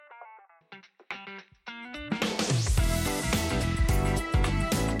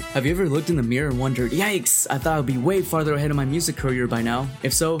Have you ever looked in the mirror and wondered, yikes, I thought I'd be way farther ahead of my music career by now?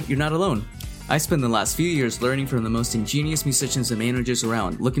 If so, you're not alone. I spent the last few years learning from the most ingenious musicians and managers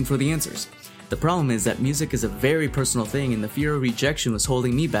around, looking for the answers. The problem is that music is a very personal thing and the fear of rejection was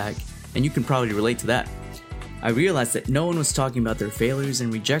holding me back, and you can probably relate to that. I realized that no one was talking about their failures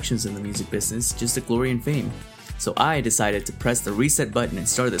and rejections in the music business, just the glory and fame. So I decided to press the reset button and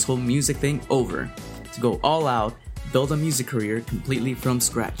start this whole music thing over, to go all out, build a music career completely from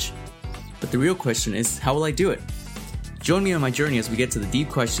scratch. But the real question is, how will I do it? Join me on my journey as we get to the deep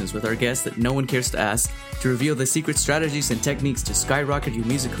questions with our guests that no one cares to ask, to reveal the secret strategies and techniques to skyrocket your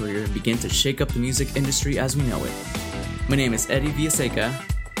music career and begin to shake up the music industry as we know it. My name is Eddie Villaseca,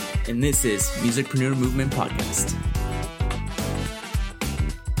 and this is Musicpreneur Movement Podcast.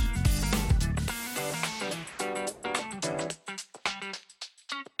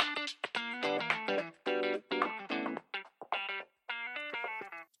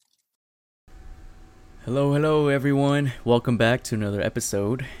 Hello everyone. Welcome back to another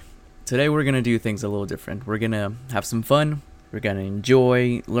episode. Today we're going to do things a little different. We're going to have some fun. We're going to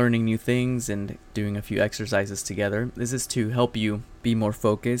enjoy learning new things and doing a few exercises together. This is to help you be more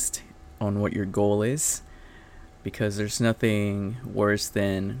focused on what your goal is, because there's nothing worse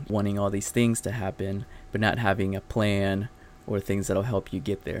than wanting all these things to happen but not having a plan or things that'll help you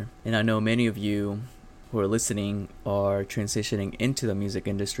get there. And I know many of you who are listening are transitioning into the music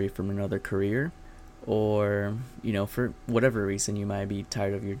industry from another career, or for whatever reason you might be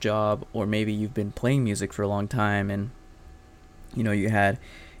tired of your job, or maybe you've been playing music for a long time and you had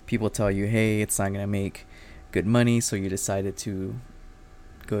people tell you, hey, it's not going to make good money, so you decided to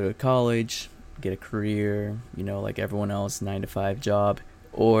go to college, get a career, like everyone else, 9-to-5 job.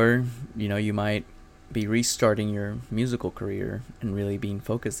 Or you might be restarting your musical career and really being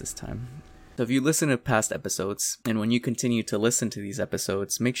focused this time. So if you listen to past episodes, and when you continue to listen to these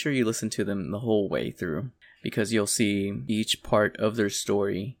episodes, make sure you listen to them the whole way through, because you'll see each part of their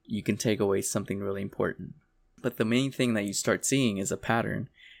story, you can take away something really important. But the main thing that you start seeing is a pattern,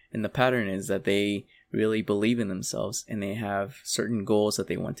 and the pattern is that they really believe in themselves and they have certain goals that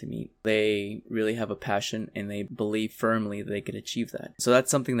they want to meet. They really have a passion and they believe firmly that they can achieve that. So that's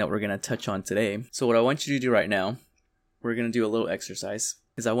something that we're going to touch on today. So what I want you to do right now, we're going to do a little exercise.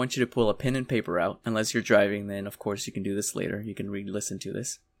 Is I want you to pull a pen and paper out. Unless you're driving, then of course you can do this later. You can re-listen to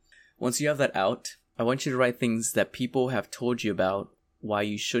this. Once you have that out, I want you to write things that people have told you about why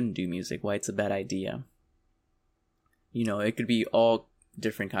you shouldn't do music, why it's a bad idea. It could be all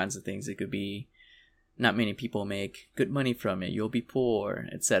different kinds of things. It could be not many people make good money from it, you'll be poor,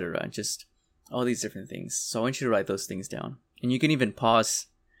 etc. Just all these different things. So I want you to write those things down. And you can even pause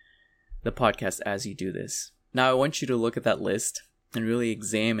the podcast as you do this. Now I want you to look at that list and really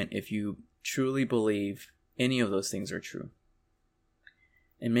examine if you truly believe any of those things are true.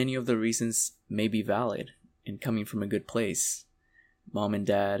 And many of the reasons may be valid and coming from a good place. Mom and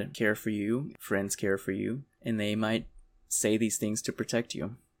dad care for you, friends care for you, and they might say these things to protect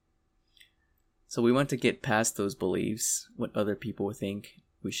you. So we want to get past those beliefs, what other people think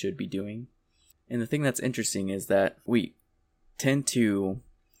we should be doing. And the thing that's interesting is that we tend to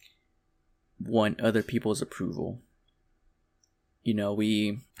want other people's approval.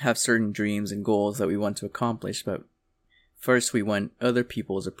 We have certain dreams and goals that we want to accomplish, but first we want other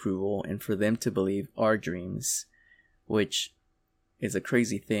people's approval and for them to believe our dreams, which is a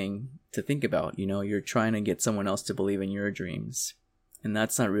crazy thing to think about. You're trying to get someone else to believe in your dreams, and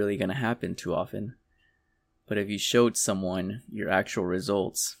that's not really going to happen too often. But if you showed someone your actual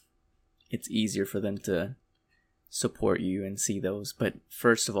results, it's easier for them to support you and see those. But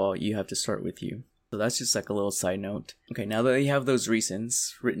first of all, you have to start with you. So that's just like a little side note. Okay, now that you have those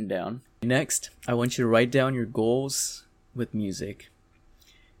reasons written down, next, I want you to write down your goals with music.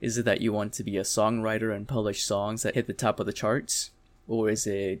 Is it that you want to be a songwriter and publish songs that hit the top of the charts? Or is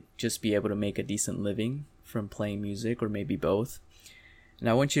it just be able to make a decent living from playing music, or maybe both? And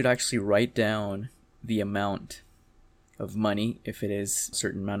I want you to actually write down the amount of money, if it is a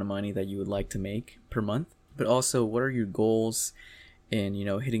certain amount of money that you would like to make per month. But also, what are your goals in,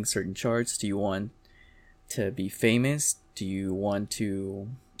 hitting certain charts? Do you want to be famous? Do you want to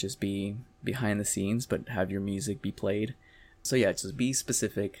just be behind the scenes but have your music be played? So yeah, just be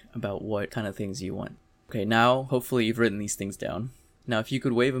specific about what kind of things you want. Okay, now hopefully you've written these things down. Now if you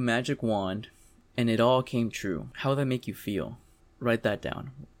could wave a magic wand and it all came true, how would that make you feel? Write that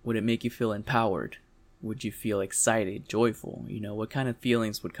down. Would it make you feel empowered? Would you feel excited, joyful? What kind of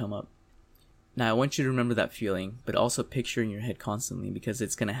feelings would come up? Now I want you to remember that feeling, but also picture in your head constantly, because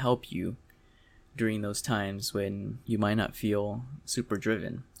it's going to help you during those times when you might not feel super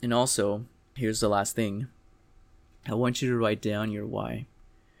driven. And also, Here's the last thing. I want you to write down your why.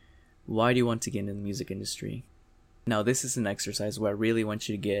 Why do you want to get into the music industry? Now, this is an exercise where I really want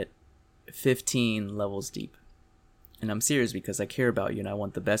you to get 15 levels deep. And I'm serious because I care about you and I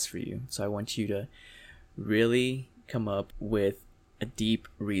want the best for you. So I want you to really come up with a deep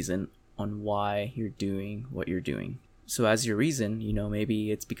reason on why you're doing what you're doing. So as your reason,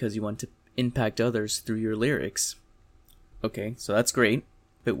 maybe it's because you want to impact others through your lyrics. Okay, so that's great.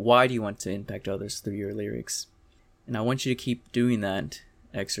 But why do you want to impact others through your lyrics? And I want you to keep doing that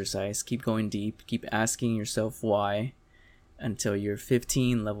exercise. Keep going deep. Keep asking yourself why until you're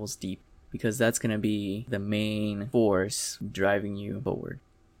 15 levels deep. Because that's going to be the main force driving you forward.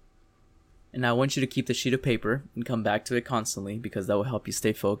 And I want you to keep the sheet of paper and come back to it constantly because that will help you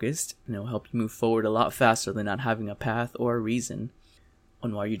stay focused and it will help you move forward a lot faster than not having a path or a reason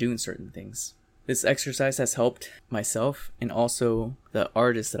on why you're doing certain things. This exercise has helped myself and also the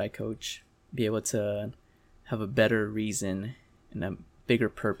artists that I coach be able to have a better reason and a bigger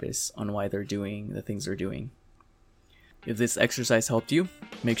purpose on why they're doing the things they're doing. If this exercise helped you,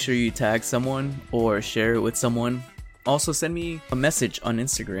 make sure you tag someone or share it with someone. Also, send me a message on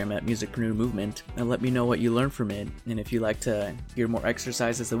Instagram at Musicpreneur Movement and let me know what you learned from it. And if you'd like to hear more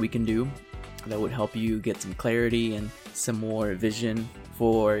exercises that we can do that would help you get some clarity and some more vision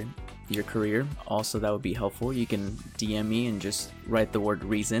for your career, also that would be helpful. You can DM me and just write the word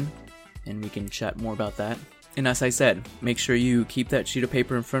reason and we can chat more about that. And as I said, make sure you keep that sheet of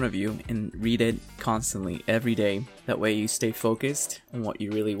paper in front of you and read it constantly every day. That way you stay focused on what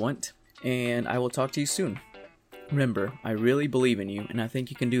you really want. And I will talk to you soon. Remember, I really believe in you and I think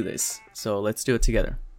you can do this. So let's do it together.